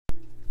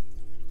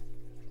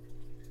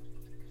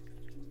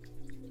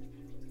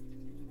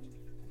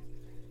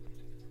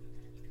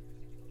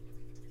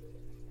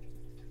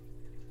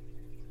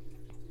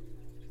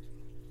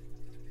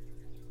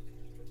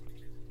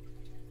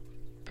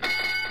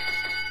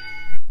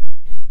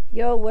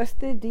Yo, what's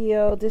the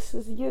deal? This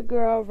is your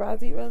girl,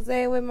 Rosie Rose,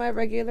 with my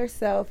regular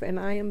self, and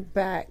I am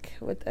back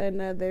with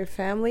another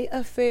family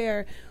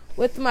affair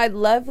with my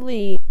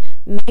lovely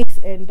niece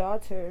and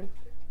daughter.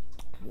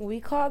 We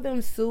call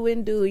them Sue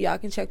and Do. Y'all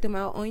can check them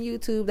out on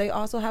YouTube. They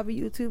also have a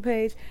YouTube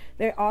page.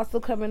 They're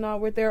also coming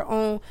on with their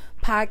own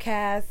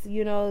podcast.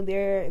 You know,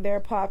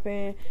 they're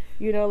popping.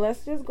 You know,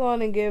 let's just go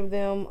on and give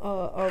them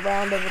a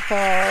round of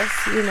applause,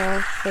 you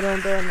know, for them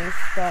doing this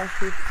stuff.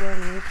 You feel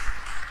me?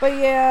 But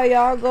yeah,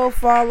 y'all go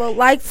follow,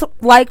 like,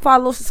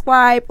 follow,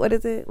 subscribe. What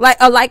is it?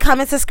 Like,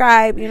 comment,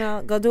 subscribe. You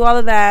know, go do all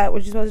of that.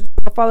 What you supposed to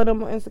do? Follow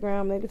them on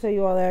Instagram. They can tell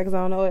you all that because I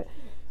don't know it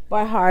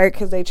by heart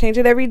because they change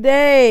it every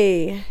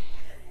day.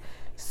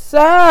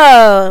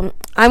 So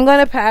I'm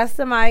gonna pass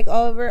the mic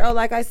over. Oh,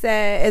 like I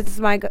said, it's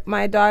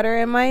my daughter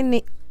and my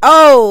niece.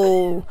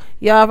 Oh,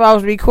 y'all, if I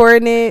was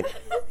recording it,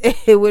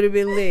 it would have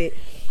been lit.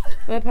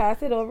 I'm gonna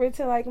pass it over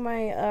to like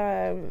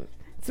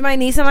my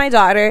niece and my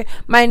daughter.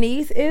 My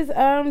niece is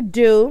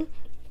Do.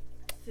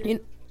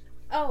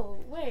 Oh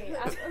wait,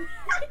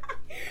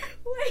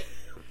 wait.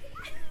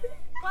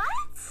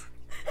 What?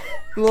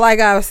 Like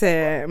I was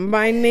saying,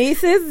 my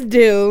niece is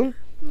Do,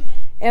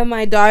 and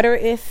my daughter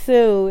is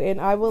Sue. And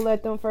I will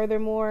let them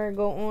furthermore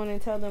go on and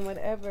tell them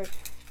whatever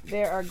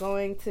they are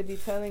going to be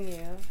telling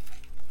you.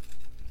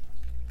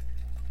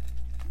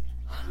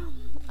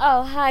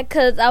 Oh hi,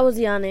 cause I was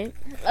yawning.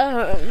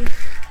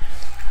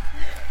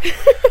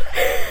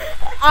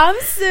 I'm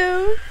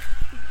Sue.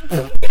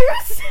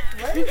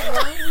 What is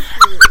wrong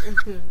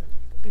with you?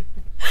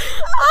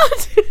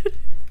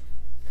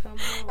 Come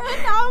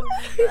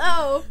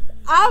on.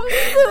 I'm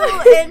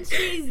Sue and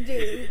she's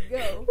Do.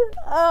 Go.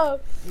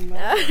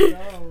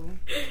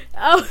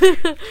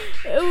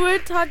 We're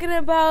talking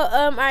about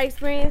our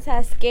experience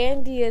at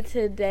Scandia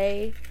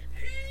today.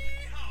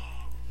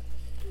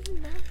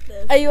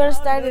 Oh, you want to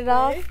start it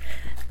off?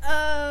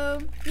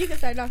 You can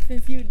start off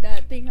since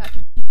that thing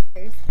happened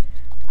first.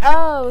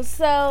 Oh,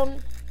 so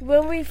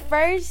when we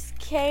first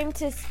came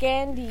to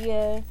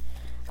Scandia,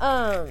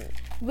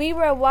 we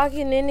were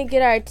walking in to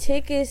get our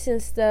tickets and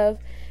stuff,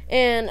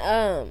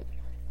 and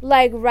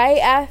like right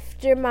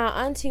after my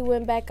auntie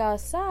went back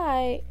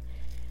outside,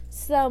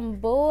 some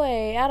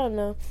boy, I don't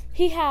know,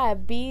 he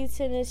had beads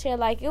in his hair,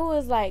 like it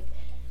was like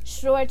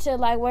short to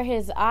like where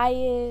his eye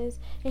is,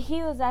 and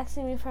he was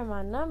asking me for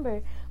my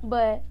number,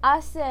 but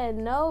I said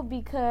no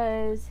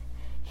because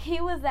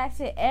he was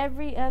asking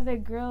every other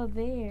girl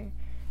there,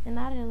 and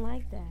I didn't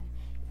like that.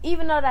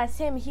 Even though that's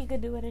him, he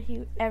could do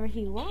whatever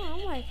he wants.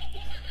 I'm like,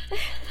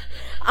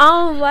 I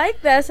don't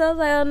like that. So I was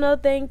like, oh, no,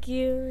 thank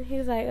you. He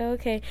was like,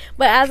 okay.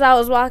 But as I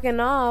was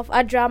walking off,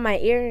 I dropped my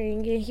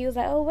earring, and he was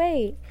like, oh,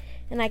 wait.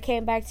 And I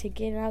came back to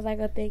get it. I was like,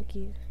 oh, thank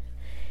you.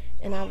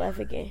 And I left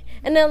again.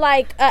 And then,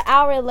 like, an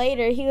hour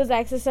later, he was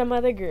asking some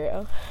other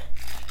girl.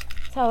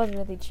 So I was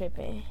really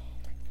tripping.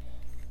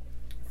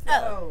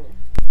 So,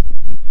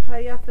 how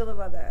y'all feel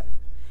about that?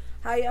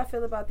 How y'all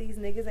feel about these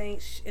niggas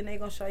and they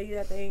gonna show you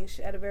that they ain't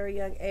at a very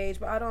young age?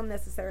 But I don't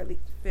necessarily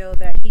feel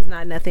that he's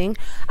not nothing.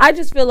 I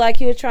just feel like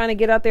he was trying to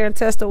get out there and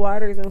test the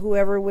waters, and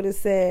whoever would have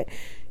said,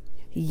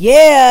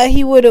 yeah,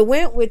 he would have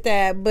went with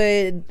that.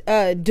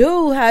 But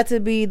dude had to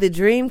be the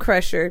dream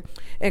crusher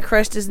and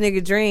crush this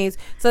nigga dreams.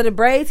 So the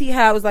braids he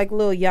had was like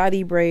little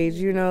yachty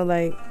braids, you know,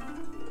 like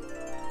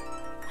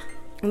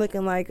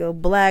looking like a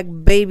black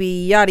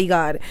baby yachty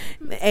god.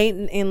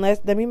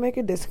 Let me make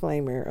a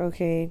disclaimer,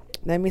 okay?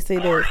 Let me say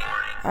this.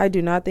 I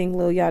do not think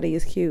Lil Yachty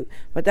is cute.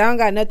 But that don't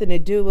got nothing to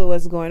do with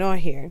what's going on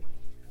here.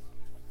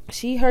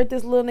 She hurt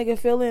this little nigga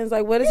feelings.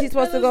 Like, what is he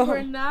supposed to go home?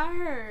 We're not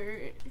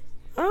hurt.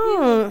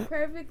 Oh. He was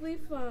perfectly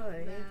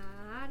fine.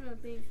 Nah, I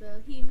don't think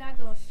so. He's not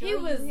going to show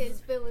you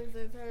his feelings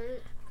is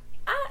hurt.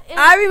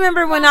 I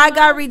remember when I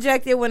got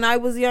rejected when I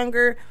was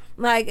younger.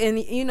 Like, and,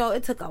 you know,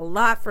 it took a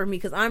lot for me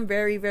because I'm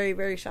very, very,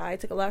 very shy. It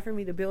took a lot for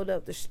me to build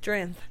up the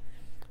strength,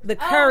 the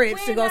courage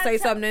to go say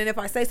something. And if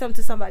I say something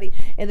to somebody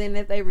and then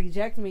if they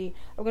reject me,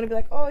 I'm going to be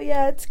like, oh,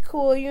 yeah, it's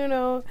cool, you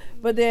know.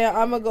 But then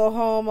I'm going to go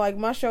home, like,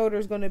 my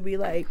shoulder's going to be,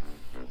 like,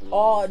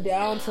 all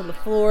down to the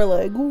floor.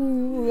 Like,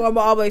 ooh, I'm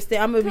always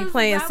I'm going to be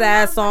playing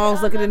sad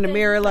songs, looking in the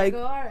mirror, like.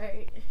 All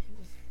right.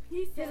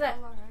 He said,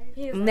 all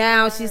right.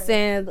 Now she's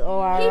saying, oh,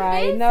 all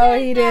right. No,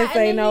 he didn't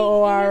say no,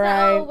 oh, all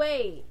right. Oh,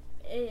 wait.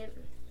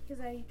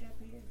 Because I dropped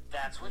your ear.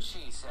 That's what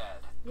she said.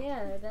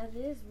 Yeah, that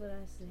is what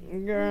I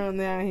said. Girl,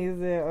 now he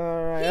said,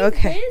 all right. He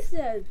Okay.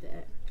 said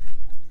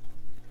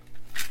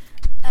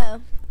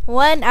that.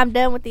 One, I'm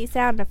done with these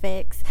sound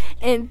effects.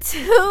 And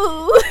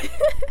two,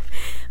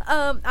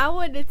 I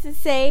wanted to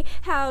say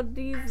how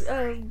these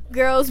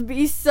girls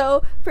be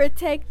so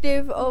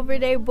protective over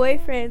their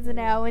boyfriends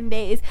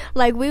nowadays.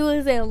 Like, we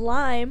was in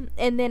line,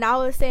 and then I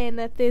was saying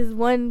that this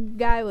one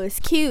guy was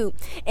cute,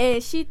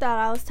 and she thought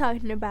I was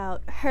talking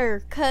about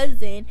her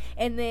cousin,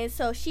 and then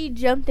so she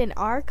jumped in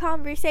our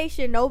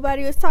conversation.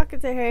 Nobody was talking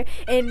to her,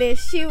 and then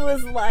she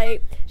was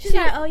like,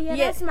 oh yeah,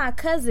 that's my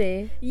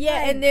cousin.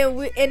 Yeah, and then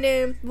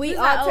we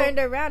all like, turned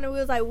around and we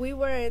was like, we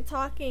weren't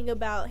talking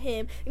about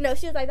him. You know,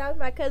 she was like, that was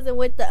my cousin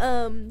with the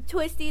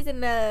twisties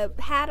and the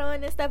hat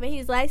on and stuff, and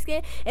he's light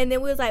skinned. And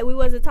then we was like, we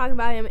wasn't talking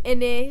about him.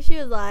 And then she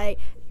was like,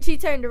 she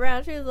turned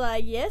around. She was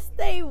like, yes,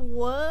 they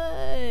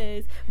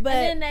was. But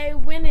and then they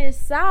went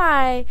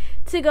inside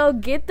to go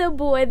get the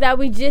boy that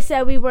we just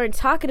said we weren't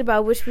talking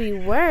about, which we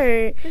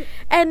weren't.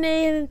 And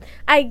then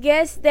I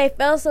guess they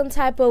felt some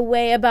type of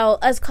way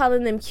about us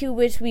calling them cute,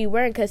 which we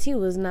weren't, because he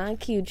was not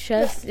cute.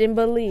 Trust and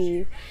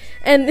believe.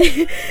 And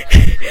then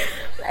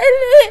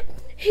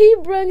he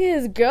brung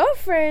his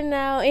girlfriend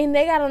now, and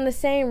they got on the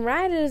same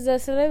ride as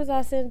us, so they was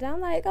all sitting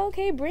down like,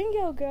 okay, bring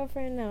your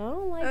girlfriend now. I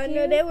don't like I you.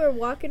 know they were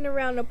walking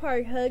around the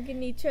park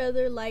hugging each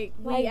other like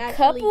we like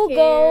actually couple cared.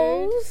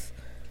 goals.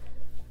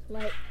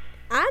 Like,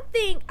 I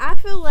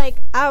feel like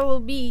I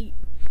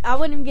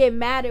wouldn't get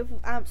mad if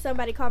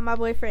somebody called my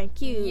boyfriend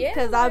cute, Yeah,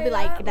 because I'll be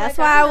like, that's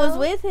like, why I I was know.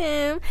 with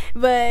him.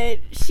 But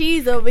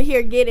she's over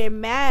here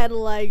getting mad,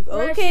 like,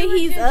 Right, okay, she was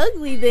he's just-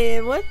 ugly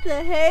then. What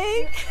the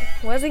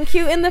heck? Wasn't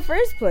cute in the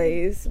first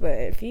place, but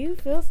if you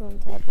feel some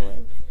type of way.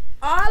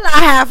 All I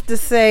have to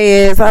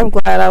say is I'm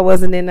glad I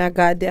wasn't in that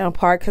goddamn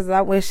park, because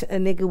I wish a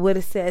nigga would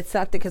have said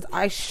something, because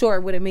I sure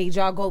would have made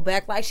y'all go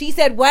back like, she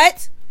said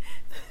what?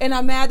 And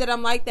I'm mad that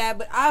I'm like that,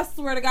 but I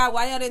swear to God,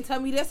 why y'all didn't tell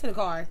me this in the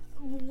car?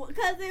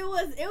 Because it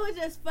was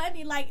just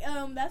funny. Like,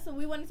 that's what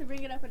we wanted to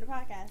bring it up in the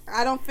podcast.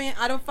 I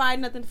don't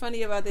find nothing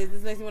funny about this.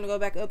 This makes me want to go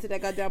back up to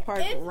that goddamn park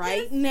It's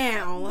right just-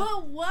 now.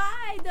 But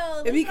why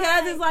though?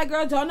 Because it's like,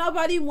 girl, don't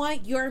nobody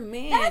want your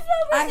man. That's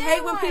what I we're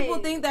hate when saying, people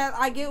like- think that.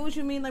 I get what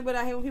you mean, like, but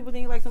I hate when people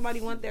think like somebody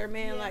want their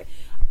man. Yeah. Like,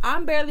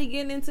 I'm barely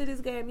getting into this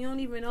game. You don't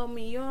even know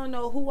me. You don't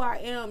know who I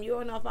am. You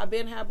don't know if I've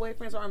been had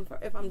boyfriends or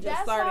if I'm just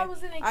That's why I starting.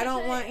 was in the I don't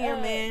kitchen, want your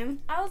man.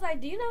 I was like,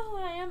 do you know who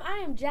I am? I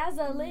am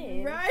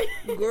Jazalyn. right.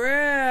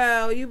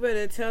 Girl, you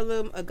better tell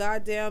him a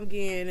goddamn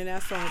again, and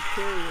that's on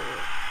period.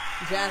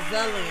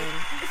 Jazellin.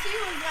 She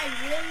was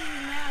like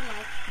really mad,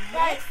 like,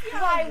 Like,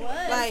 yes, like, y'all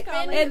was Like,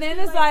 calling and then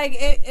me, it's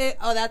like,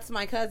 oh, that's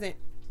my cousin.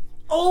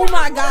 Oh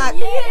my God.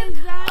 yeah,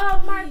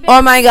 exactly.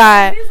 Oh my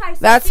God. It's like,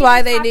 so That's she why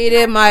was they talking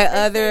needed about my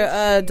conversation.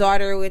 other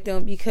daughter with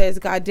them, because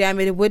goddamn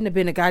it wouldn't have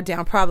been a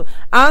goddamn problem.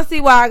 I don't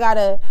see why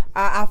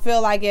I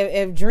feel like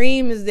if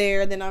Dream is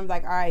there, then I'm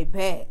like, all right,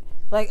 bet.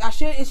 Like,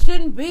 it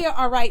shouldn't be an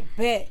all right,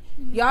 bet.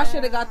 Y'all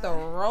should have got the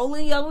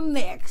rolling your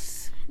necks.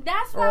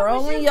 That's why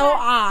Rolling your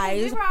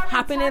eyes,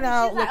 popping it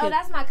out, She's like, oh, looking-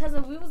 that's my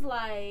cousin. We was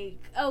like,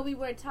 oh, we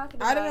weren't talking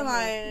about I'd have him.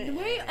 been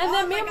like, And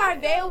then me and my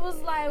babe was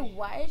like,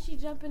 why is she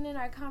jumping in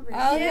our conversation?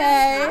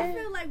 Okay. I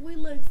feel like we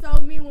looked so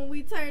mean when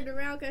we turned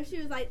around, because she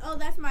was like, oh,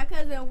 that's my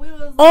cousin. We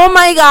was oh like,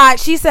 my God.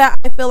 She said,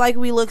 I feel like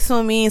we look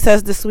so mean,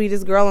 says the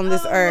sweetest girl on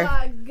this earth. Oh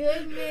my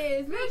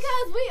goodness.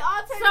 Because we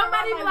all turned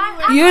Somebody around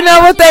like- we were- You know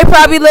what they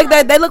probably look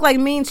like? They look like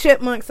mean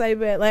chipmunks, I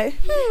bet. Like,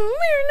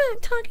 we're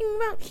not talking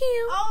about him.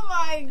 Oh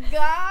my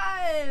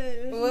gosh.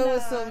 What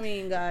was so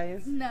mean,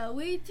 guys? No,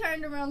 we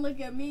turned around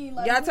looking at me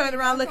like Y'all we turned were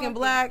around not looking talking.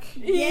 black.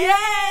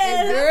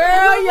 Yes.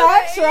 Girl,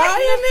 y'all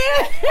trying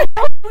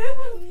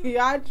it?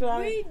 Y'all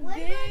trying We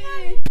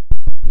did.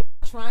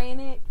 trying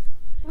it?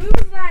 We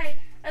was like,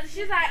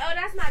 she's like, oh,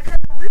 that's my cousin.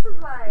 We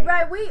was like,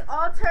 Right, we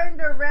all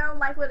turned around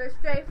like with a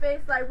straight face,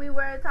 like we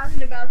weren't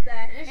talking about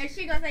that. And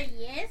she goes like,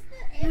 yes,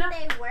 if No.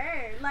 they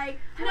were. Like,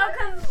 no,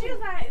 because she was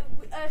like,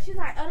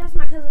 oh, that's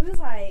my cousin. We was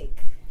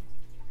like,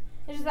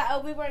 and she's like, oh,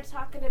 we weren't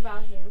talking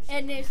about him.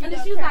 and then And then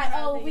goes she was turn like,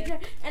 around oh, we again.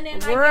 turned, and then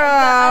like, Girl, the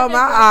other my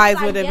girl was eyes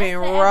like, would've yes,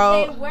 been the F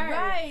rolled. they were.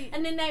 Right.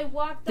 And then they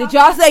walked Did off.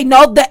 y'all say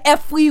no? The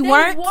F we They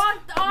weren't?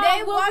 walked off They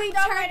when walked we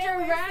off turned and they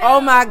were around.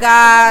 Oh my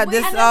God! We-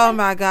 This. and then Oh the-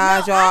 my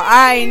God, No, y'all!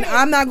 I didn't hear it.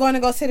 I'm not going to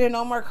go sit in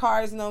no more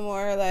cars no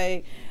more.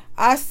 Like,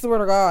 I swear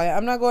to God,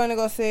 I'm not going to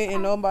go sit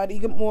in nobody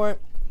more.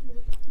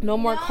 No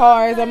more No,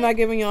 cars. but- I'm not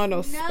giving y'all no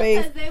No,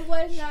 space. because they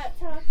was not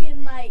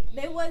talking like,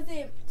 they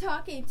wasn't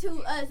talking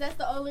to us. That's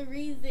the only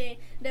reason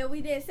that we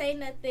didn't say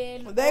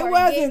nothing. They or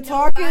wasn't get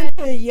talking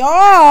nobody. to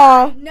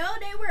y'all. No,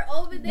 they were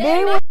over there.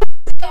 They were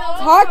Oh,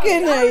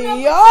 talking I don't know to what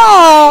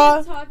y'all.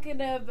 they were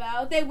talking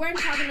about. They weren't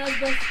talking to us,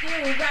 but still,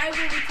 right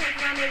when we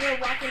turned around, they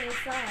were walking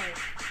inside.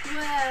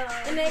 Well,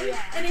 And then,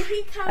 yeah. and then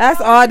he come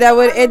That's out all with that the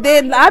would. arm It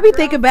did. around I be his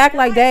thinking back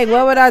like, dang, girlfriend.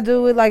 what would I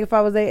do with like if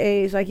I was their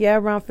age? Like, yeah,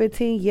 around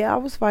 15. Yeah, I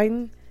was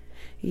fighting.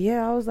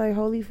 Yeah, I was like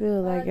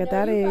Holyfield. Like at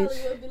that you age.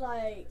 probably would be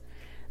like,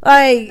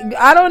 Like,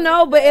 I don't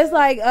know, but it's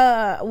like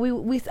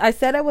I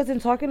said I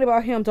wasn't talking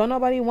about him. Don't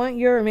nobody want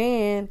your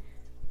man.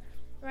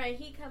 Right,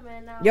 he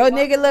coming out. Yo, walking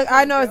nigga, with look,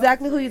 I his know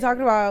exactly who you girlfriend.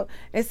 talking about.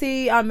 And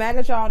see, I'm mad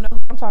that y'all know who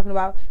I'm talking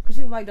about. Cause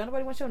she's like, don't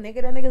nobody want your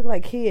nigga. That nigga look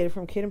like Kid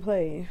from Kid and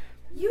Play.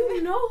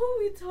 You know who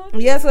we talking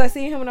Yes, I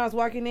seen him when I was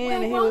walking in,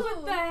 and he what was.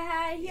 with the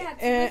hat? He had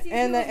And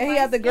he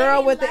had the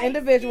girl with the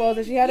individuals,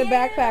 and she had a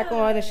backpack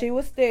on, and she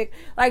was thick.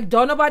 Like,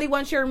 don't nobody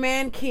want your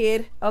man,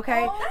 Kid,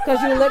 okay?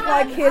 Because you look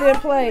like Kid and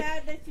Play.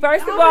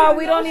 First of all,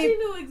 we don't She even.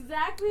 knew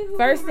exactly who.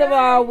 First we of were.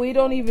 all, we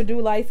don't even do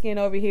light skin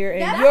over here,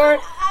 and That's you're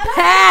what I-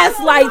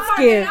 past light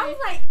skin. I was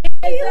like,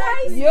 "Hey,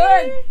 light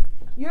skin?"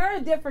 You're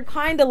a different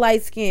kind of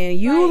light skin.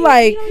 You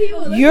Right.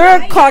 like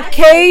you're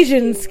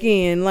Caucasian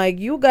skin. Like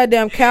you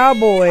goddamn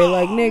cowboy.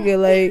 Like nigga,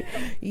 like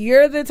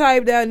you're the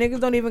type that niggas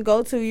don't even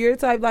go to. You're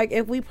the type like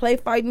if we play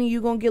fighting,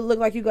 you gonna look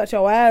like you got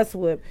your ass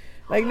whipped.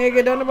 Like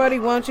nigga, don't nobody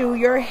want you.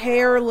 Your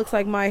hair looks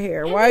like my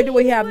hair. Why do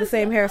we have the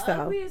same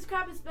hairstyle? Ugly as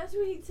crap, especially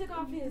when he took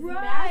off his Right.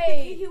 mask.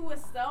 Thinking he was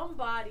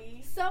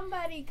somebody.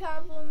 Somebody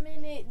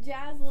complimented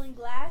Jocelyn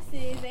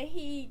glasses, and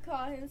he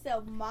called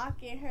himself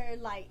mocking her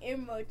like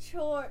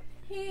immature.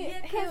 He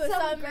was so girl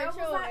was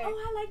immature. like,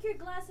 "Oh, I like your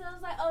glasses." I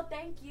was like, "Oh,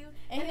 thank you."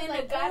 and then he's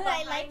like, the guy "Oh,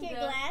 I like behind your him,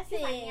 glasses."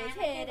 he's like, "Yeah, I like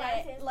your Head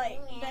at- glasses." like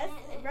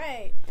that's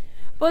right.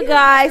 But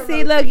guys,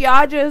 see, look,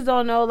 y'all just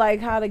don't know like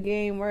how the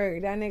game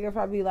works. That nigga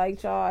probably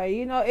like y'all.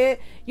 You know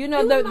it. You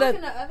know He the was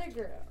mocking the other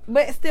girl.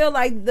 But still,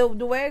 like the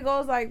way it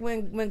goes, like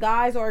when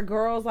guys or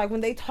girls, like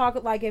when they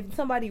talk, like if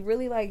somebody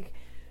really like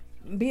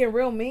being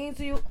real mean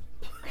to you.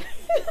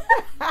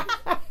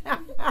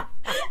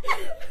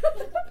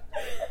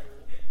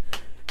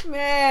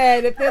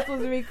 Man, if this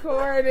was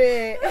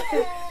recorded.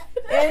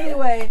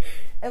 Anyway,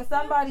 if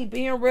somebody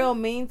being real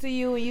mean to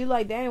you and you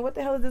like, dang, what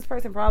the hell is this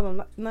person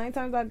problem? 9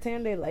 times out of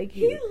 10, they like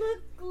He you.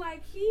 looked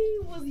like he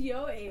was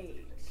your age.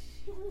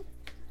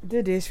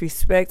 The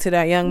disrespect to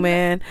that young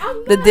man.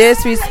 I'm The not-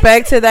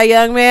 disrespect to that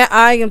young man.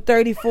 I am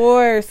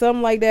 34 or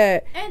something like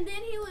that. And then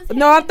he was.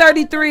 No, I'm hanging out with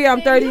 33. the I'm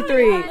same-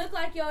 33. He looked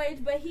like your age,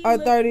 but he Or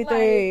looked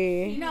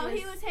 33. Like No,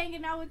 he was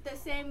hanging out with the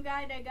same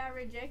guy that got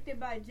rejected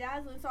by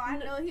Jocelyn, so I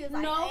know he was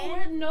like, No, eh.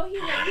 he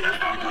was hanging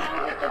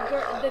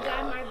out with the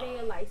guy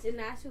Marvea likes, and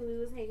that's who he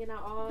was hanging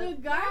out on. The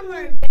guy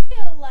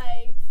Marvea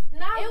likes.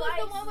 Not It was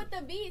likes. the one with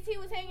the beads. He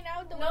was hanging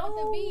out with the No. one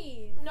with the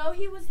beads. No,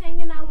 he was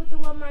hanging out with the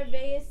one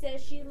Marvea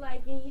said she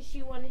liked, and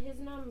she wanted his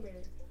number.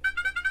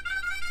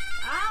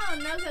 I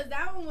don't know, because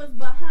that one was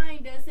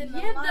behind us in the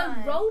Yeah,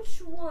 line. the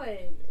roach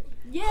one.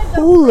 Yeah, the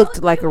Who looked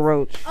roach- like a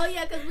roach? Oh,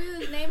 yeah, because we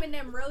was naming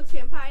them Roach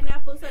and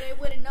Pineapple so they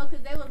wouldn't know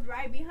because they was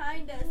right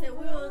behind us. And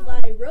we was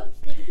like, Roach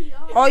think he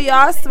on. Oh,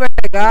 y'all swear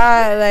to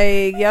God,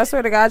 like y'all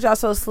swear to God, y'all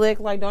so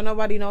slick. Like don't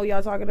nobody know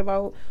y'all talking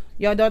about.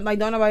 Y'all don't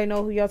nobody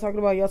know who y'all talking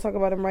about. Y'all talk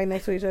about them right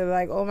next to each other.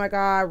 Like, oh my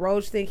God,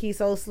 Roach think he's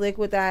so slick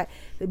with that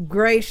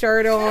gray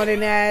shirt on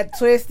and that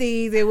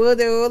twisties and we'll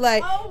do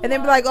like, and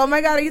then be like, oh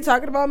my God, are you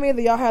talking about me? And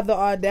then y'all have the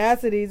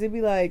audacities and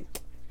be like,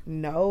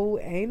 no,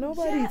 ain't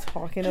nobody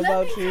talking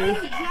about you.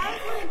 Jocelyn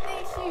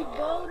thinks she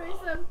bold or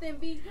something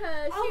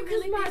because she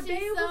really my thinks she's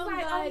baby was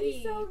like, oh, somebody.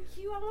 he's so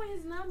cute. I want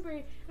his number.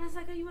 And I was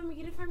like, oh, you want me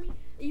to get it for me?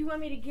 You want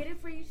me to get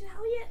it for you? She's like,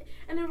 oh, yeah.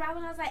 And then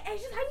Robin, I was like, hey,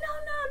 she's like,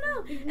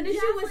 no. And then she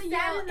was Jocelyn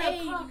sat in the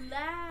yelled, car. "Hey,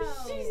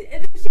 loud."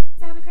 And then she was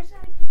sat in the car. She's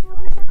like, hey,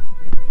 what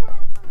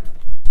y'all-"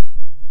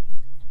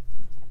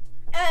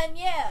 And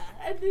yeah.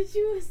 And then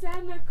she was sat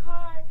in the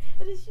car.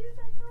 And then she was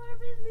like, oh, I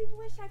really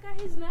wish I got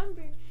his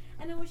number.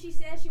 And then when she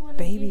said she wanted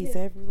Babies to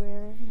get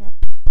everywhere.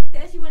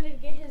 said she wanted to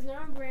get his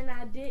number, and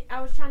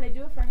I was trying to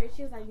do it for her.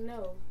 She was like,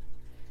 no.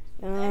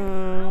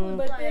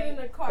 But then in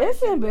the car, It's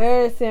she-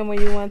 embarrassing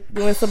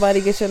when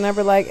somebody gets your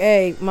number. Like,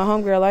 hey, my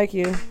homegirl like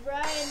you.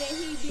 Right, and then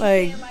he be Like-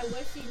 saying like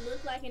what she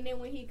look like, and then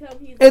when he come,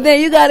 he's And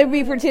then you gotta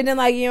be pretending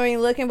like you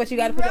ain't looking, but you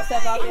gotta put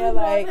yourself out there.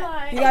 Like,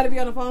 Right. you gotta be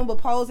on the phone, but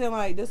posing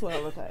like this. What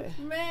I look like.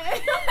 man.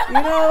 You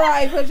know,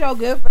 like put your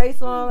good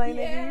face on. Like,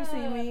 nigga, you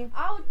see me.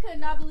 Could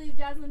not believe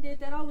Jocelyn did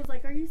that. I was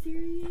like, are you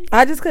serious?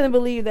 I just couldn't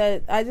believe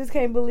that. I just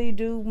can't believe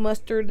dude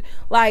mustered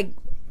like.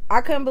 I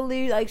couldn't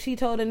believe like she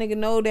told a nigga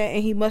no that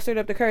and he mustered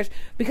up the courage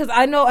because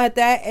I know at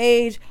that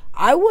age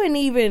I wouldn't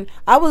even.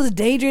 I was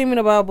daydreaming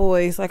about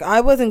boys. Like I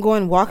wasn't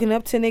going walking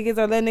up to niggas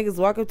or letting niggas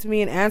walk up to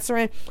me and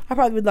answering. I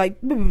probably would like.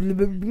 I know.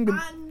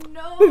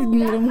 I don't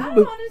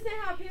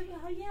understand how people,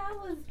 oh yeah, I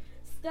was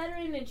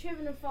stuttering and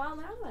tripping and falling.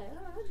 I'm like,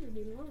 oh, I should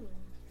be normal.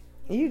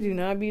 You do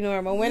not be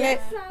normal when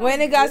Yes,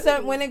 it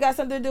got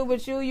something to do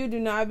with you. You do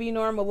not be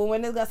normal. But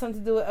when it got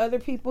something to do with other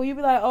people, you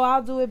be like, oh,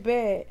 I'll do it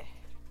bad.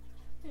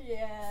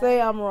 Yeah. Say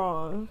I'm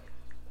wrong.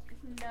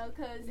 No,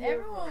 because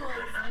everyone was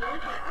looking.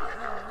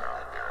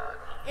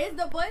 It's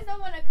the boys don't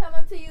want to come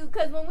up to you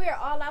because when we were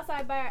all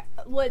outside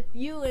with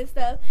you and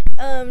stuff,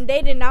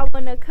 they did not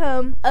want to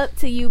come up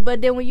to you.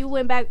 But then when you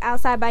went back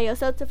outside by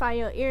yourself to find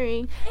your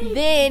earring,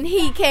 then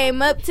he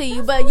came up to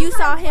you. But you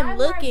saw him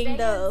looking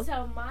though.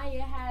 So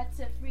Maya had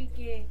to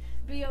freaking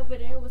be over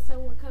there with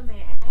someone come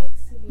and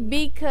ask me.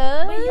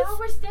 Because But y'all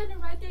were standing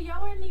right there.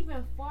 Y'all weren't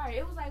even far.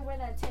 It was like where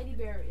that teddy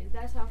bear is.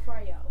 That's how far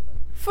y'all were.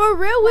 for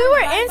real, we were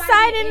right by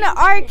inside the in the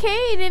entrance.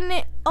 arcade and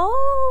it.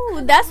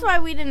 Oh, that's why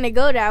we didn't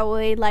go that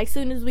way. Like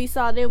soon as we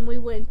saw them, we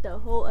went the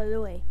whole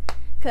other way.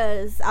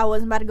 Cause I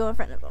wasn't about to go in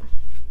front of them.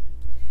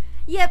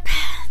 Yep,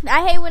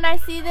 I hate when I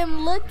see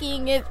them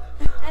looking. And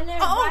then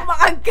Oh right,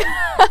 my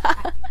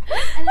god.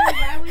 And then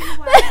right when you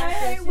walk out I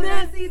there, hate when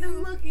I see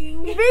them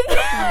looking.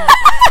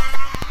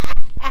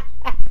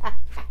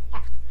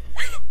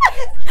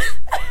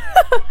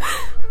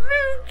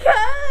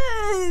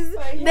 Because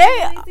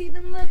they see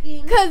them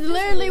looking. Cause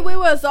literally we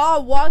was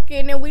all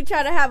walking and we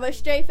tried to have a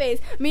straight face.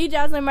 Me,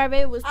 Jocelyn,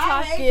 Marvea was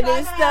I hate talking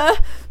and trying to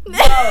stuff.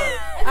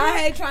 I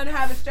hate trying to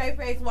have a straight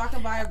face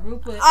walking by a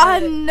group of I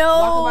know.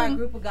 walking by a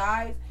group of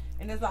guys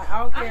And it's like, I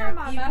don't I care have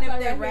my even back if right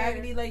they're here.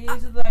 raggedy, like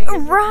it's just like it's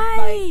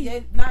Right. Just,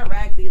 like, not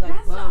raggedy, like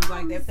That's bums, what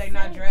like I'm if they're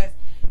not saying. dressed,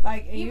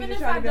 like and Even you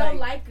just if try I to be don't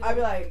like, like I'd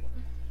be them. like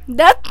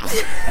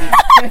That's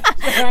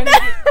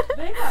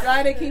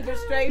trying to keep it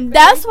straight.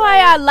 That's why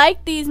I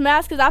like these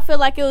masks, because I feel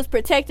like it was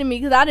protecting me,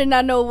 because I did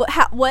not know what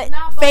Nah, but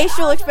I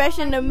facial also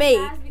expression don't to like make.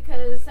 these masks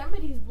because some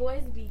of these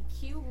boys be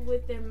cute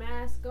with their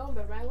mask on,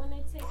 but right when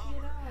they take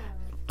it off.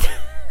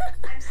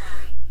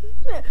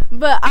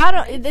 But I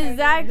don't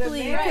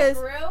exactly, because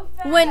real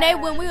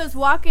when we was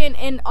walking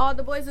and all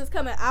the boys was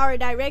coming our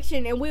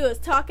direction and we was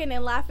talking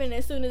and laughing,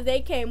 as soon as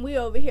they came, we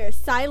over here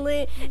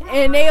silent,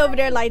 and they over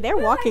there like they're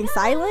walking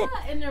silent.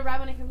 And then right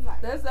when they come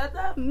back. That's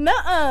that.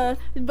 Nuh-uh.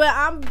 But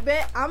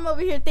I'm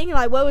over here thinking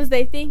like, what was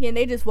they thinking?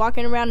 They just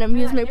walking around the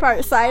amusement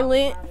park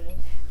silent.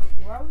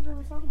 Why was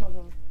we talking about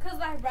them? Cause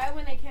like right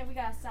when they came, we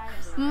got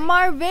silent.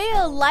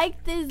 Marvell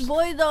liked this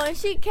boy though, and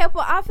she kept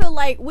on. I feel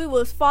like we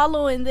was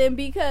following them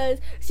because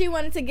she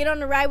wanted to get on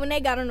the ride when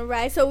they got on the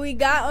ride. So we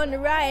got on the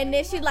ride, and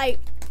then she like,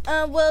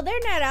 well, they're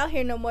not out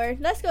here no more.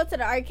 Let's go to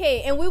the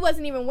arcade. And we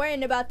wasn't even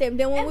worrying about them.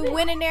 Then when we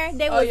went in there,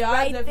 they was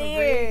right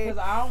there. Because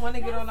I don't want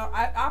to get on.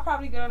 I'll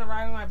probably get on the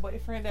ride with my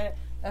boyfriend.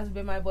 That's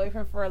been my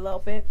boyfriend for a little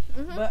bit.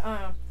 Mhm. But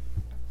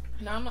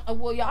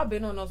well, y'all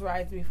been on those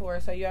rides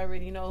before, so you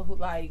already know who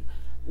like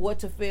what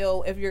to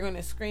feel if you're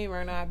gonna scream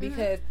or not.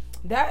 Because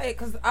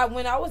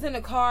when I was in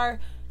the car,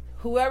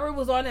 whoever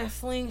was on that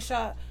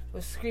slingshot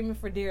was screaming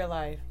for dear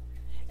life.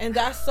 And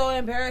that's so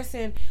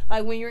embarrassing.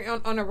 Like when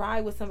you're on a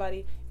ride with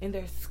somebody and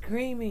they're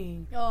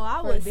screaming. Oh,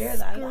 I for was dear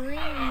life.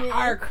 screaming.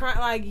 Or crying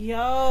like,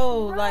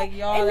 yo, Right. like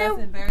y'all, And that's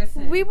then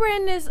embarrassing. We were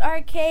in this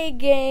arcade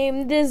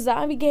game, this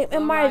zombie game, and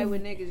Don't ride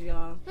with niggas,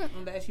 y'all.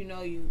 Unless you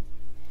know you.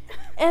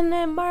 And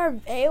then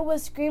Marvell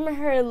was screaming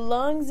her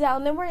lungs out.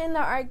 And then we're in the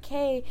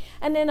arcade.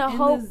 And then In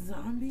the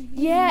zombie?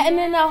 Yeah, and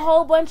then a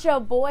whole bunch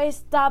of boys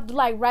stopped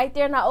like right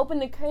there. And I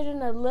opened the curtain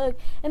to look.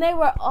 And they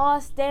were all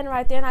standing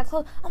right there. And I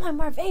closed. I'm like,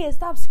 Marvell,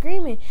 stop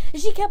screaming.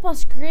 And she kept on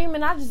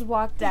screaming. I just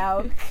walked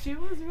out. She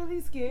was really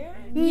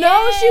scared.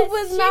 No, she Yes,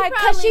 was she not.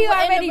 Because probably she was. In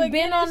the already been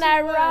beginning, on she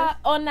that was. rock,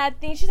 on that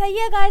thing. She's like,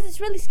 yeah, guys,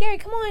 it's really scary.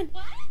 Come on.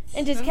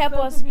 And just I'm kept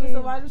so on confused. screaming.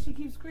 So why does she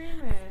keep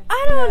screaming?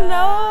 I don't know.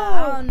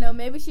 I don't know.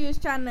 Maybe she was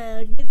trying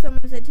to get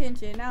someone's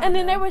attention. And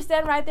then they were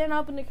standing right there and I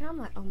opened the camera. I'm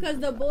like, oh my because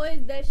the God. boys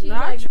that she Not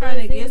like trying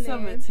to was get in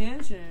some there.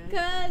 attention.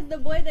 Cause the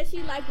boy that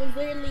she liked was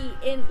literally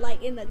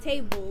in the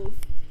tables.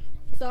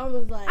 So I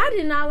was like, I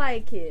did not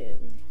like him.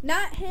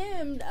 not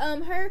him.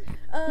 Her.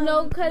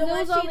 No, 'cause the it one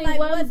was she only liked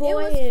one boy It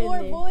was in four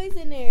it. boys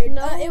in there.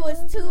 No. It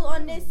was two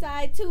on this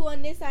side, two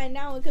on this side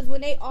now. Because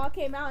when they all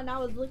came out and I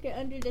was looking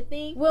under the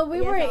thing. Well, we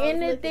yes, were I was in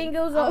the looking. thing. It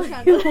was I was only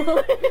trying to-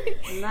 one.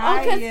 Oh,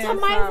 because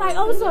somebody's like,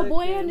 oh, it's a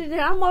boy under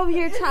there. I'm over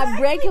here trying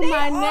breaking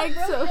my neck.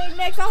 So Their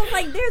necks. I was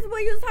like, there's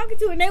what you was talking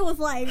to, and they was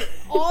like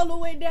all the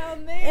way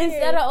down there.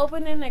 instead of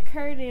opening the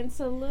curtain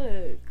to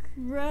look.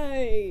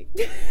 right,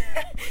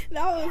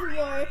 that was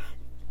more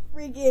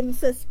freaking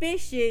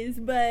suspicious.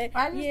 But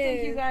I just yeah.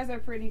 think you guys are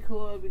pretty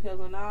cool because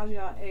when I was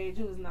y'all age,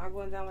 it was not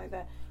going down like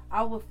that.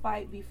 I would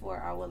fight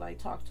before I would like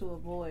talk to a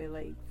boy,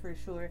 like for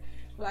sure.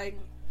 Like,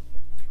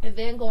 and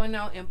then going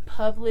out in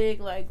public,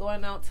 like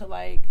going out to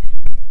like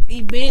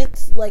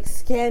events like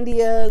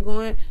Scandia,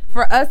 going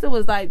for us it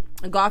was like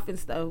golf and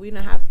stuff. We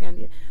didn't have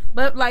Scandia,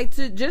 but like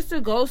to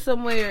go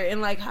somewhere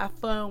and like have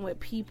fun with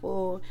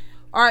people.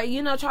 Or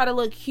try to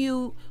look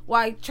cute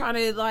while we're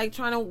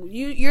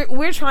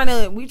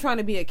trying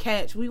to be a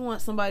catch. We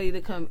want somebody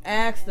to come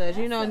ask us.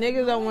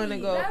 Niggas don't want to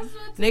go.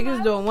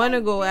 Niggas don't want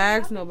to go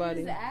ask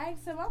nobody.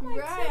 Ask him. I'm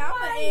like, Right, I'm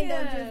gonna end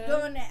up just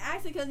going to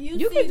ask it because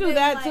You can do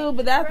that too,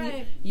 but that's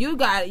you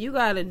got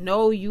to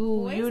know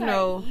you. You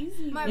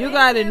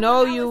gotta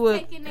know you was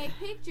would. taking their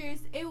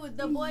pictures. It was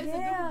the boys, the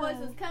group of boys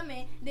was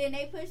coming. Then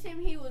they pushed him.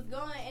 He was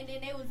going, and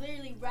then they was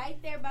literally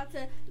right there, about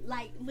to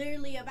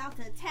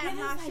tap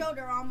my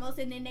shoulder almost.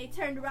 And then they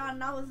turned around,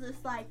 and I was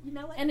just like, you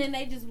know what? And then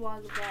they just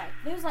walked back.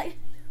 They was like,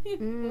 Right, They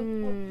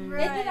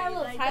did that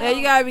little like title. Yeah,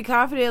 you gotta be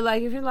confident.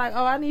 Like if you're like,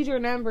 oh, I need your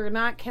number,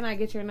 not can I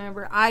get your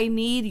number? I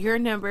need your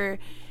number.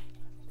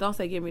 Don't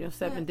say give me them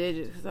 7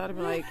 digits, because I'd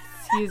be like,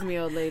 excuse me,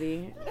 old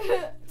lady,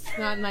 it's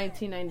not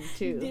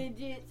 1992.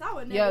 digits. I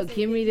would never Yo, say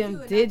give me digits. them You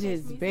would not catch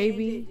digits, me saying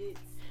baby. digits.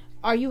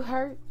 Are you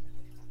hurt?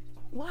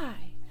 Why?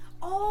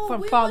 Oh, From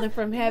we falling was-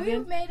 from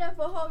heaven? We made up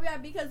a whole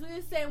ride because we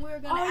were saying we were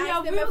gonna oh ask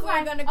yeah, them we if was we were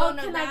like, gonna go oh, on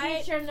a can I ride.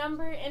 get your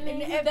number? And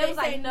then And they if they was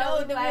say like, no,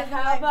 no, then like, we were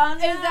how about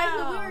like,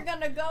 exactly. now? We were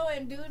gonna go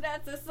and do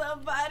that to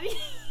somebody.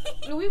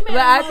 We made But a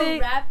I little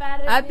think- rap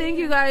out of I it. think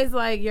you guys,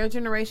 like, your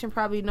generation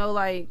probably know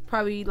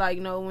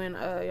when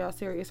y'all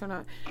serious or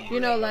not.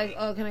 Like,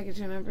 oh, can I get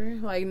your number?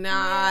 Like,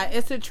 nah,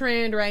 it's a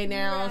trend right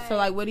now. So,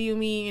 Right. like, what do you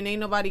mean? And ain't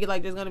nobody,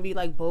 like, just gonna be,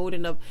 like, bold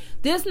enough.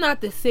 This not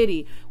the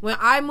city. When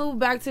I moved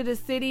back to the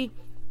city,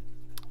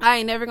 I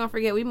ain't never gonna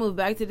forget. We moved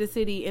back to the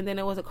city, and then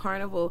there was a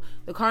carnival.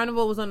 The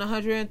carnival was on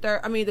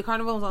 103rd. I mean, the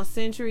carnival was on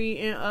Century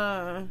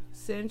and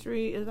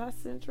Century. Is that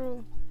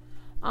Central?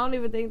 I don't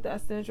even think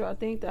that's Central. I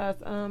think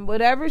that's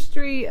whatever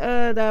street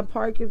that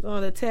park is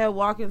on. The Ted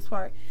Watkins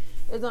Park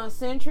is on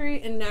Century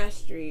and Nash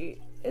Street.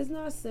 It's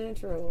not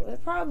Central.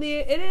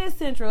 It is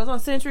Central. It's on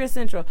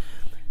Central.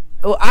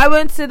 Well, I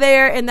went to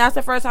there, and that's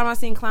the first time I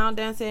seen clown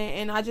dancing,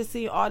 and I just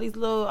see all these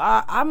little,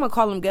 I'm going to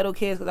call them ghetto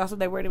kids, because that's what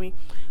they were to me,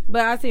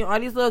 but I seen all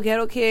these little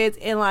ghetto kids,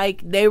 and,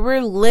 like, they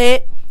were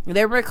lit,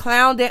 they were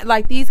clown dancing,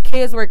 like, these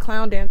kids were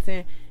clown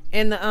dancing,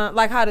 and,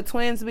 like, how the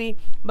twins be,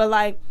 but,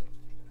 like,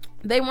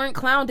 they weren't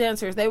clown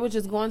dancers, they were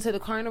just going to the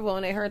carnival,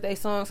 and they heard their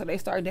song, so they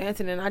started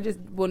dancing, and I just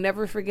will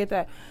never forget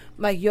that,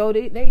 like, yo,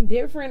 they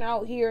different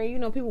out here, and, you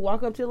know, people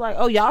walk up to, like,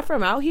 oh, y'all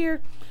from out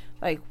here?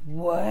 Like,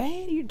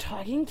 what? You're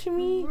talking to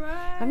me?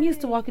 Right. I'm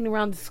used to walking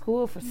around the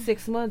school for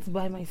 6 months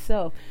by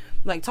myself.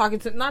 Like,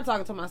 not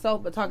talking to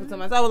myself, but talking to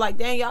myself. Like,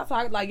 dang, y'all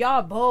talking, like,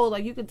 y'all bold.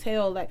 Like, you could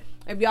tell, like,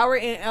 if y'all were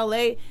in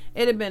LA,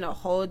 it'd have been a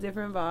whole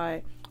different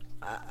vibe.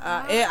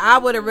 I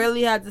would have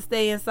really had to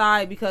stay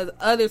inside because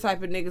other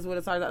type of niggas would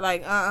have started,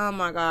 like,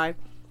 my guy.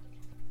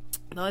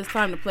 No, it's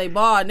time to play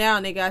ball now,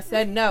 nigga. I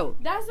said no.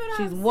 That's what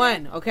She's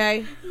one,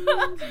 okay?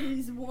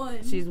 She's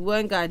one. She's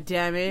one,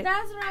 goddammit.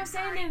 That's what I'm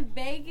saying. In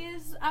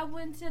Vegas, I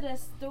went to the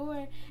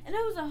store, and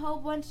there was a whole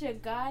bunch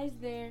of guys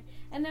there.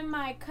 And then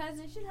my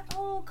cousin, she's like,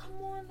 oh, come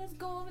on, let's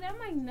go over there. I'm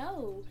like,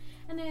 no.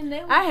 And then they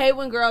I hate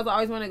when girls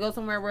always want to go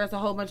somewhere where it's a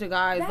whole bunch of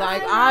guys. That's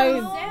Like, what I I'm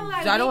saying.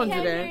 Like, don't we want to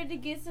do came that. here to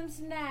get some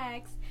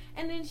snacks.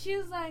 And then she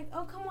was like,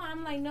 oh, come on.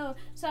 I'm like, no.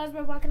 So I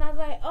was walking. I was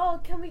like, oh,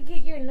 can we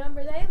get your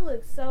number? They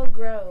look so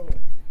grown.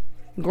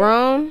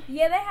 Grown?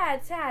 Yeah, they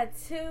had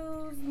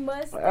tattoos,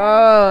 mustaches.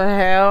 Oh,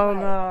 hell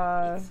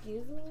no.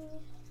 Excuse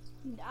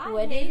me?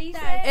 What did he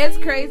say? It's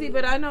crazy,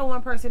 but I know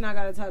one person I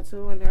got a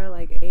tattoo and they're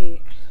like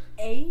 8.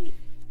 8?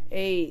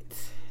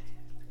 8.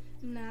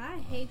 Nah, I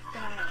hate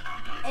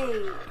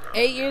that.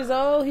 8 years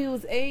old? He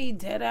was 8.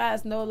 Dead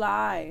ass, no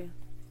lie.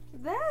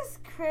 That's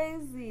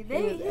crazy. was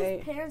 8.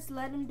 His parents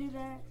let him do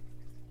that?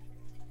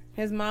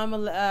 His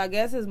mama, I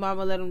guess his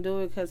mama let him do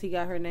it because he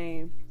got her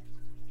name.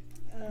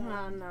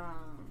 No.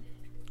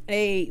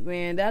 8,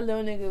 man. That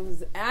little nigga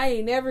was, I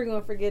ain't never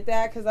gonna forget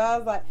that because I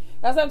was like,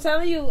 that's what I'm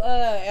telling you,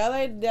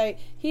 LA, like,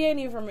 he ain't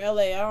even from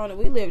LA. I don't know.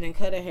 We lived in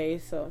Cudahy,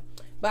 so.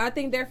 But I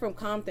think they're from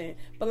Compton.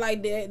 But,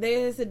 like,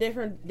 there's a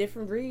different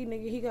breed,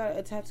 nigga. He got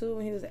a tattoo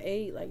when he was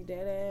 8, like,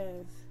 dead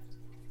ass.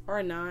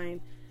 Or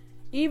 9.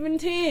 Even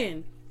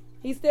 10.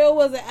 He still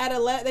was an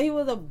adolescent. He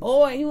was a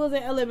boy. He was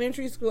in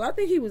elementary school. I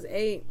think he was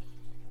 8.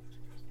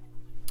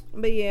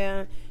 But,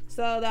 yeah.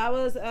 So, that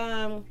was,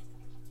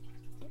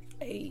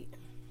 8.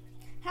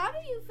 How do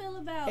you feel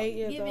about 8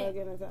 years giving, old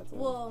getting a tattoo.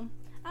 well,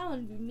 I don't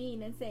want to be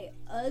mean and say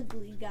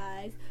ugly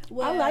guys.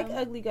 I like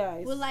ugly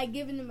guys. Well, like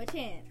giving them a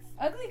chance.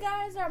 Ugly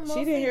guys are mostly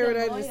She didn't hear the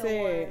what I loyal just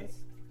said. ones.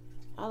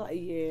 I like,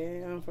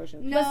 yeah,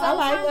 unfortunately. No, I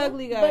like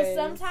ugly guys. But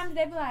sometimes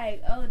they be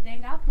like, oh,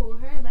 dang, I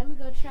pulled her. Let me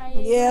go try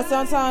it. Yeah,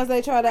 sometimes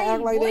they try to Like,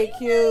 act like boy, they you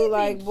cute. not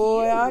Like, even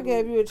boy, cute. I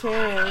gave you a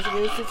chance.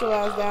 Just sit your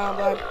ass down.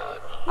 But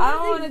I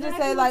don't want to just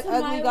say, like,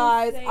 exactly ugly what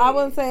guys. somebody I would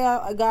wouldn't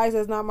say guys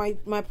that's not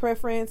my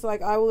preference.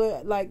 Like, I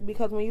would, like,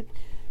 because when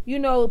you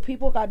know,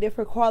 people got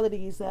different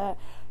qualities that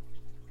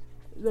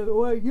the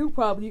one you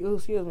probably,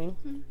 excuse me,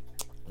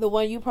 the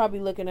one you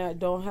probably looking at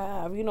don't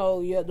have. You know,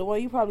 the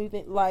one you probably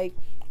think, like,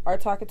 are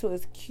talking to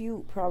is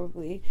cute,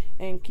 probably.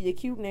 And the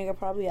cute nigga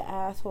probably an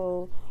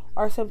asshole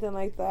or something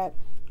like that.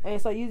 And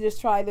so you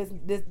just try this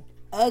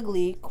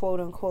ugly,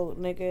 quote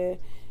unquote, nigga,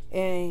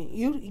 and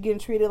you getting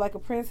treated like a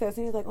princess.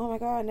 And he's like, oh my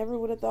God, I never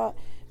would have thought,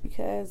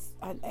 because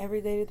I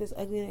ever dated this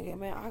ugly nigga.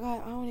 Man,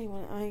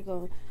 I ain't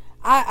gonna.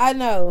 I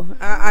know.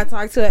 I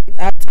talked to it.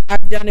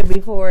 I've done it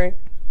before.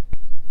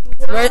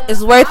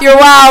 It's worth your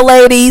while,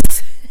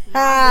 ladies.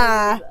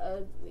 Ha.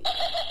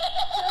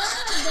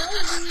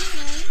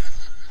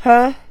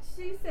 Huh?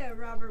 She said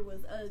Robert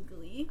was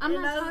ugly. I'm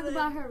not talking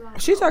about her right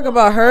She talking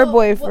about her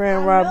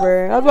boyfriend,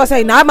 Robert. I was about to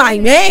say, not my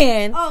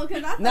man. Oh,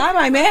 because I Not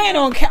my man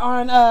I was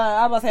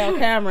about to say on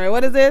camera.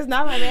 What is this?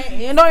 Not my man.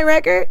 You know any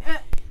record?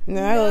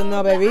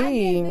 No, but I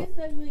baby. gave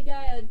this ugly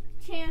guy a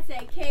chance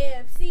at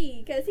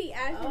KFC because he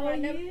asked for my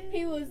number.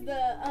 He was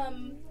the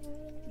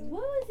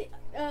what was it?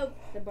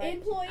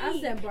 Employee, I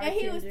said and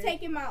he was bartender.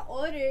 taking my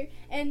order.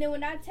 And then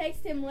when I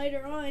texted him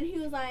later on, he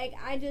was like,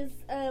 "I just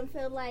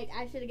felt like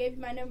I should have gave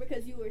you my number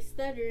because you were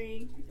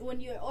stuttering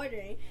when you were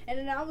ordering." And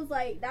then I was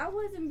like, "That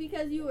wasn't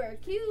because you were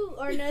cute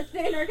or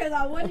nothing, or because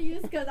I wanted you,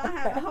 because I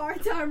had a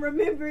hard time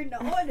remembering the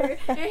order."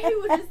 And he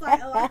was just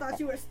like, "Oh, I thought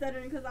you were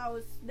stuttering because I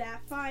was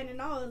that fine."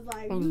 And I was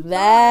like,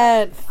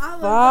 That's I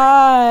was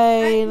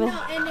fine.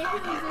 no, and then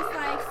he was just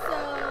like,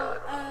 "So,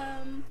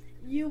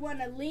 you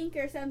want a link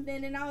or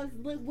something?" And I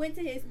went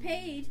to his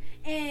page,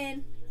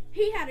 and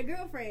he had a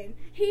girlfriend.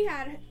 He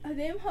had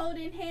them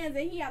holding hands,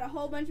 and he had a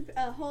whole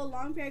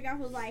long paragraph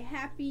was like,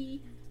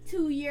 "Happy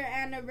 2-year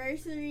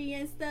anniversary"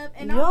 and stuff.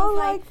 And I Y'all was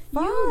like,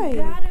 fine.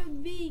 "You gotta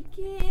be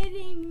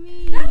kidding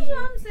me!" That's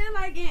what I'm saying.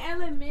 Like in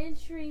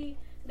elementary,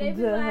 they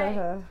be like,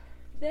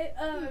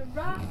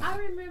 I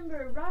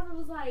remember Robert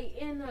was like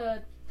in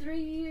a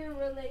 3-year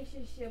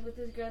relationship with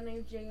this girl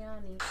named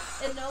Jayani,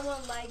 and no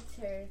one liked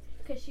her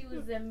because she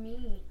was a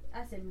mean.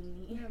 I said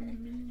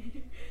mean.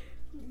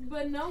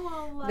 But no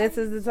one liked This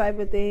is the type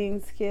of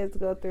things kids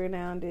go through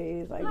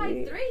nowadays. Like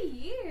 3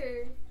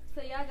 years.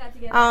 So y'all got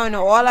together. I don't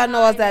know. All I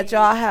know is that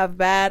y'all have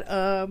bad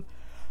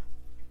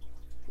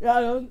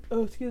y'all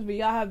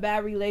have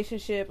bad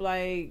relationship,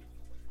 like,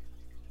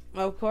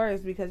 of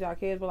course, because y'all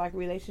kids, but like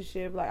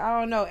relationship, like, I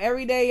don't know.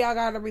 Every day y'all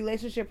got a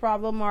relationship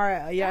problem, or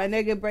y'all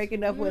nigga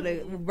breaking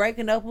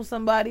up with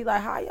somebody.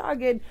 Like, how y'all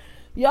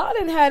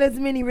didn't have as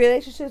many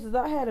relationships as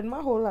I had in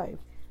my whole life.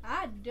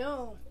 I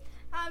don't.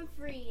 I'm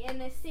free,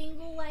 and a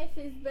single life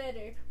is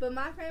better. But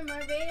my friend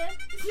Marvea,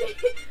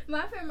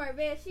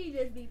 she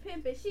just be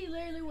pimping. She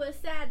literally was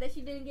sad that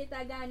she didn't get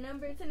that guy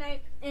number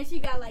tonight, and she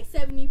got like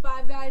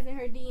 75 guys in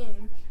her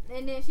DM.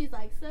 And then she's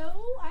like, so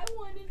I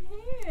wanted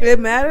him. It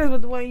matters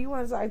with the one you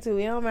want to talk to.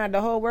 It don't matter. The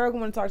whole world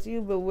want to talk to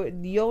you, but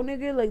with your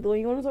nigga, like the one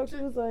you want to talk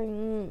to, is like,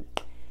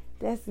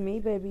 that's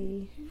me,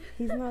 baby.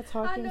 He's not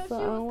talking, I know, so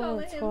I don't want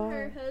to talk. she was calling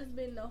him her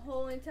husband the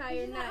whole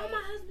entire night. Like, oh,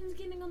 my husband's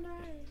getting on the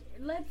ride.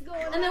 Let's go.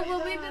 And then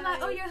when we be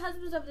like, oh, your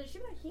husband's over there, she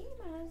be like, he ain't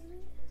my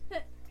husband.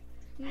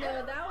 No,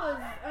 that was,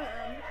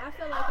 I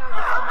felt like I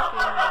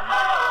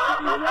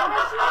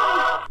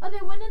was Oh,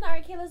 they went in the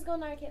arcade. Let's go in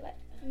the arcade. Like,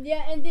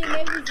 yeah, and then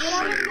they was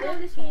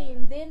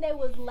looking. Then they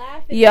was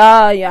laughing.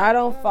 Yeah, I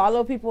don't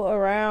follow people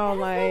around,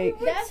 like.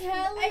 That's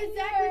hell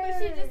exactly. But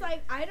she just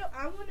like, I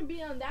want to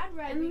be on that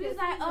ride. and we was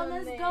like, oh,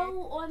 let's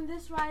go on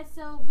this ride.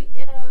 So we,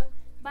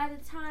 by the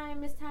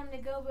time it's time to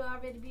go, we'll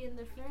already be in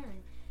the front.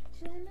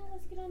 She's like, no,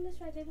 let's get on this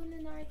ride. They went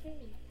in the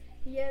arcade.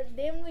 Yeah,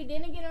 then we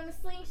didn't get on the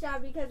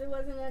slingshot because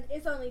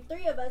it's only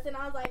 3 of us, and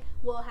I was like,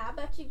 well, how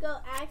about you go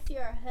ask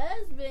your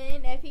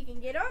husband if he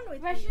can get on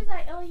with Right, you? she was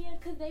like, oh yeah,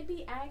 cause they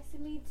be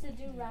asking me to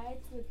do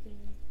rides with them.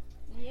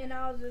 Yeah, and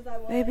I was just like,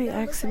 well, They be that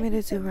looks asking like me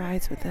you to do should-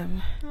 rides with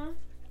them. Huh?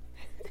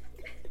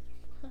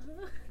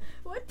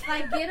 What?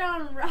 Like get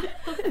on rides.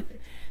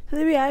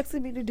 They be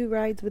asking me to do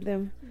rides with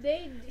them.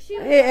 She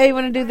was Hey, you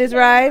want to do this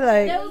ride?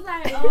 They Like, was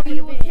like, oh, can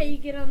you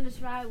get on this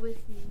ride with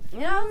me?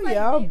 And I was like,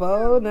 y'all "Bitch,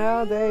 bold for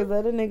nowadays.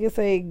 Let a nigga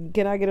say,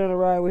 can I get on a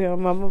ride with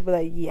him? Mama be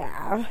like,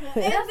 yeah. And that's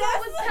what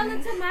I was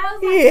telling to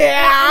Miles. Like,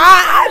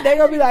 Yeah. They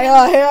gonna be like,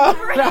 oh, hell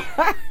no.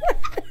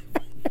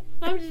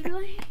 I'm just be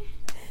like,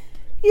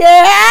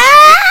 Yeah.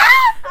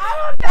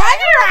 I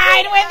can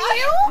ride with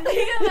you.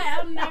 he's like,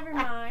 oh, never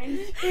mind.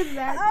 I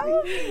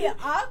would be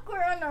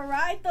awkward on the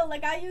ride though.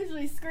 Like I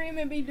usually scream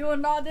and be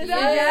doing all this.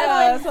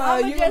 Yeah, and so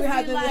I would you just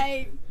have be to be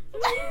like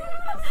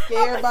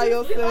scared by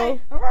yourself.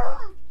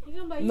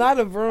 You gonna be Not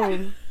a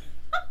vroom. you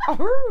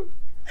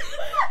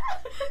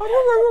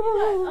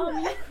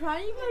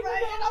crying? You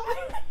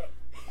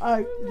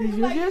gonna Did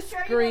you like, just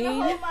sure you wanna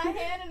scream? hold my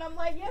hand, and I'm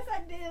like, yes, I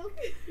do.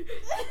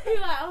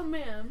 You're like, oh,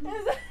 ma'am.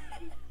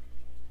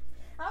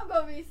 I'm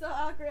gonna be so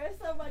awkward if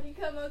somebody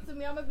come up to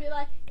me. I'm gonna be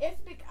like, it's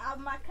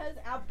my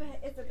cousin.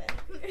 It's a bit.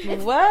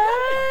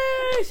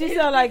 What? She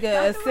sound like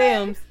a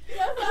Sims.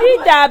 That's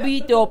Pita,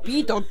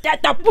 pito,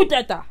 tata,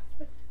 putata.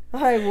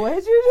 Like, what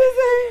did you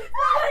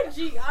just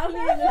say? Gee, I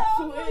need a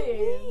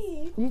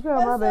twin. You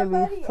got my baby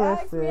somebody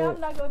ask me, I'm twisted.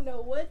 not gonna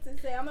know what to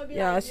say. I'm gonna be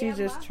Yeah, like, she yeah,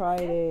 just my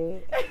tried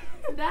it.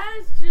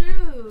 That's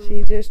true.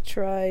 She just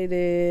tried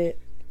it.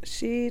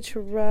 She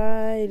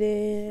tried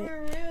it.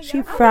 For real, She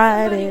y'all-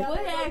 fried somebody it. else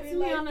Would would ask be me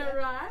like on a that.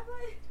 ride.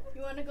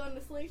 You wanna go on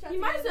the slingshot? You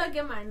might as well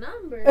together? get my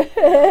number.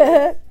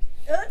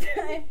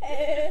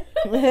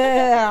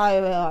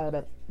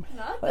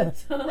 Not the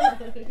tongue.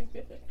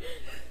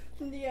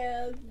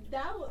 Yeah, would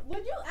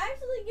you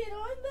actually get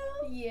on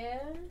though? Yeah.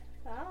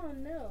 I don't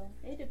know.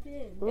 It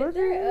depends. If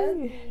they're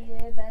ugly,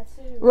 yeah, that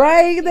too.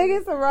 Right, you think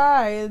it's a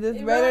ride.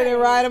 It's better than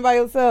Right. riding by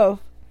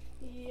yourself.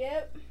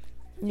 Yep.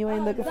 You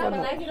ain't looking So for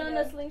when no. I get on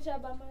the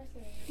slingshot by myself.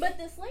 But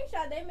the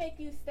slingshot, they make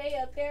you stay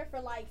up there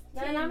for like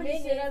 10 I'm gonna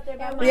minutes. sit up there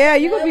by and myself. Yeah,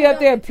 you gonna be up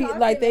there talking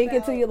like thinking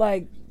to about- you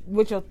like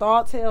with your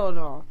thoughts. Hell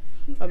no.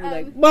 I'll be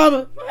like,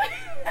 mama.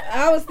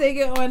 I was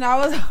thinking when I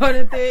was on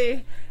the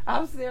thing.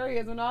 I'm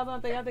serious. When I was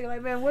on the thing, I'm thinking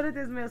like, man, what if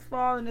this man's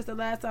falling? This the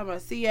last time I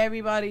see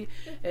everybody,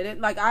 and it,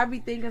 like I be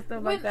thinking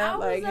stuff like When I that.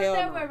 was Like up hell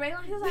there no. with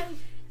Raylan, he was like,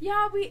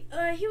 y'all,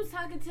 he was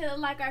talking to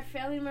like our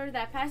family members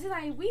that passed. He's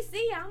like, we see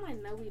you. I'm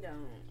like, no, we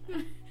don't.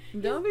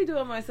 Don't be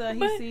doing my son. He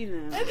But- seen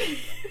them.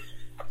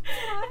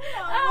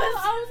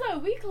 I was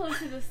like, we close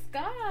to the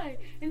sky,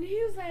 and he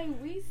was like,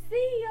 we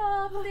see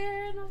y'all up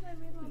there, and I was like,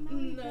 no,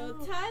 we No,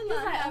 don't. Tyler He's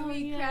like, had oh,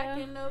 me yeah.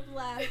 cracking up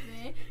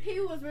laughing. He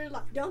was really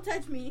like, don't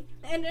touch me.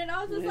 And then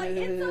I was just like,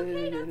 it's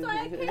okay, that's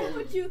why I came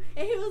with you.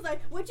 And he was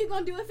like, what you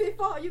gonna do if it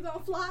fall? You gonna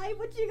fly?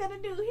 What you gonna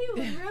do?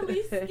 He was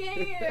really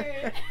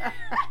scared.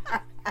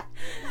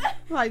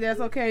 Like that's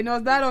okay. No,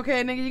 it's not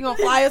okay, nigga. You gonna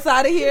fly us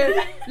out of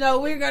here? No,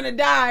 we're gonna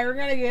die. We're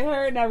gonna get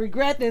hurt, and I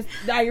regret this.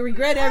 I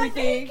regret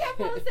everything. He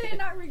kept on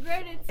saying I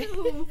regret it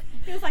too.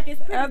 He was like,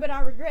 it's pretty, but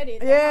I regret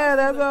it. Yeah,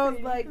 that's what I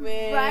was like,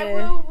 man. Right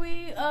when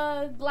we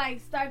like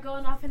start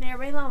going off in there,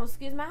 Raylan was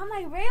excuse me. I'm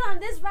like, Raylan,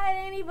 this ride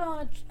ain't even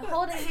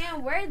holding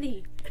hand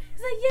worthy.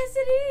 He's like, yes,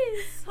 it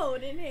is.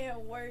 Holding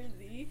hand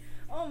worthy.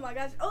 Oh my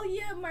gosh. Oh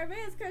yeah,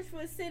 Marvin's crush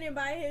was sitting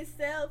by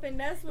himself, and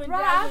that's when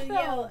Right, I Jasmine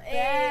felt yelled, bad.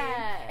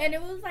 "Hey." And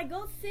it was like,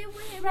 go sit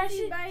with him. Right, and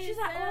be by she's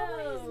like, oh, I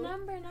want his yourself.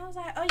 number, and I was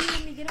like, oh, you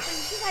want me to get up? And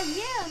she's like,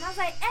 yeah, and I was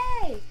like,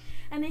 hey,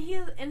 and then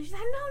she's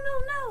like,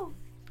 no.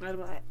 I'm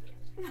like,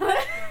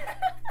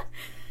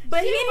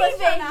 But she he was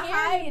didn't trying to even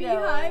hide hear me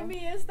behind though.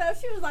 me and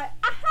stuff. She was like,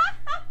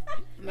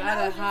 and Not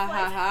I a was ha just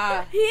ha like-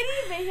 ha. He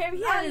didn't even hear me.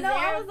 He had I his know.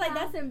 I was like, AirPods.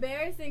 that's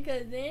embarrassing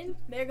because then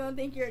they're gonna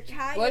think you're a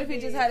child. What if he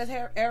just had his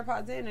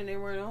AirPods in and they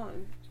weren't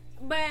on?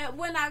 But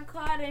when I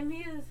called him,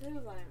 he was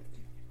like,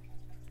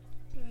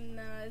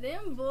 Nah,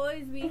 them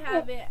boys be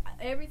having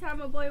every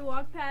time a boy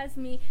walk past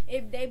me,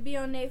 if they be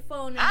on their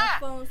phone and the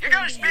phone's you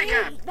gotta still be speak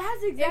up. ringing.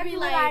 that's exactly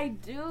what like- I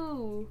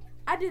do.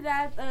 I did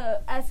that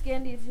at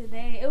Scandia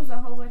today. It was a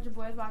whole bunch of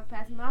boys walking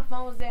past me. My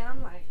phone was there.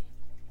 I'm like,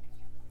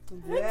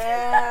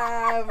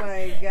 Yeah,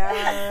 my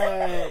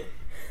God.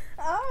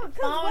 Oh, cause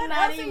Phone what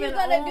not else are you even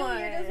gonna do? on.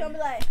 You're just gonna be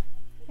like,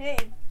 hey,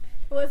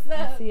 what's I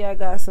up? see I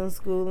got some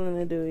schooling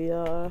to do,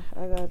 y'all.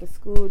 I got to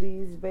school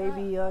these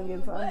baby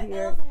youngins What out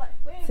here else? Like,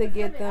 wait, to what's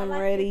get up? I them like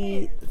your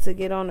ready pants. to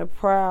get on the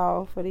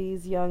prowl for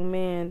these young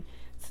men,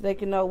 so they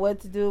can know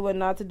what to do, what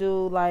not to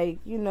do. Like,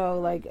 you know,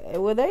 like,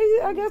 well,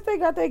 I guess they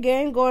got their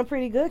game going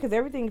pretty good because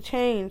everything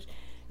changed.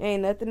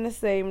 Ain't nothing the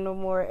same no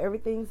more.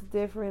 Everything's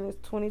different. It's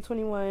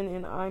 2021,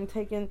 and I'm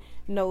taking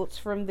notes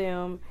from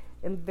them,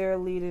 and they're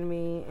leading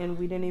me. And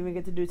we didn't even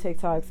get to do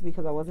TikToks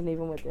because I wasn't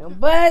even with them.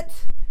 But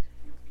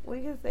we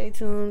can stay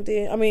tuned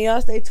in. I mean,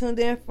 y'all stay tuned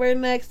in for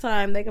next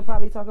time. They can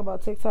probably talk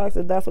about TikToks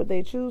if that's what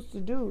they choose to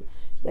do.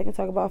 They can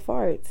talk about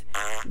farts.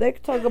 They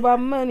can talk about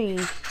money.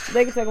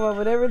 They can talk about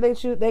whatever they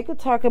choose. They could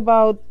talk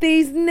about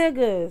these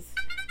niggas.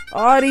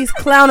 All these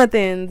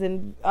clownatons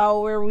and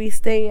where we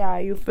stay at.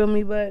 You feel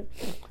me? But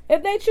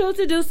if they choose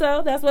to do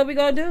so, that's what we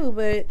gonna do.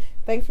 But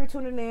thanks for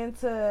tuning in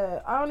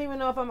to, I don't even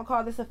know if I'm gonna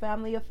call this a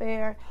family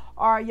affair,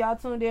 or y'all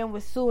tuned in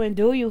with Sue and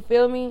Do. You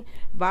feel me?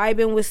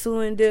 Vibing with Sue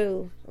and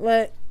Do.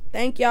 But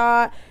thank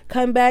y'all.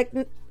 Come back.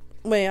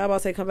 Wait, I'm about to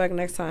say come back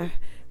next time.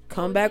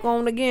 Come back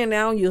on again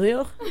now. You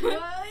hear?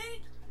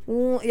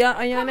 Y'all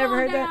never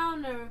heard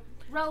that?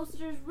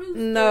 Roasters, roosters.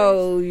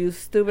 No, you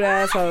stupid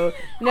asshole.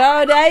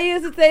 No, they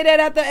used to say that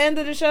at the end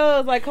of the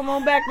shows. Like, come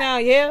on back now,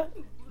 yeah?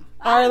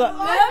 Or like,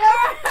 Never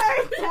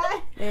heard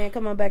that. man,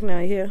 come on back now,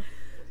 yeah?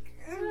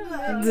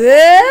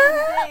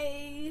 Yeah?